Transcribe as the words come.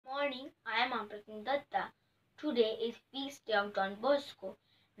morning. I am Apratim Dutta. Today is feast day of Don Bosco.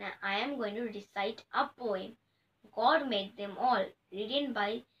 Now I am going to recite a poem. God made them all, written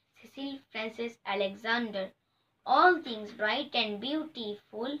by Cecil Frances Alexander. All things bright and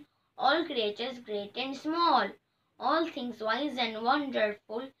beautiful, all creatures great and small, all things wise and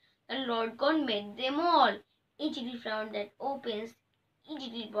wonderful, the Lord God made them all. Each little flower that opens,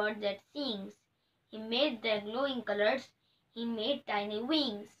 each little bird that sings. He made the glowing colors, he made tiny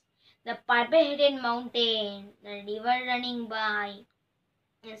wings, the purple-headed mountain, the river running by,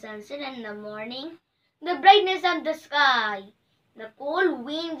 the sunset and the morning, the brightness of the sky, the cold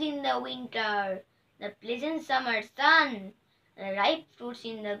winds in the winter, the pleasant summer sun, the ripe fruits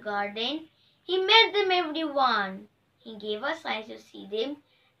in the garden. He made them every one. He gave us eyes to see them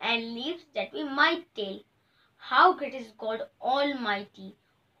and lips that we might tell how great is God Almighty,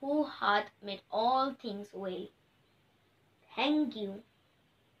 who hath made all things well. Thank you.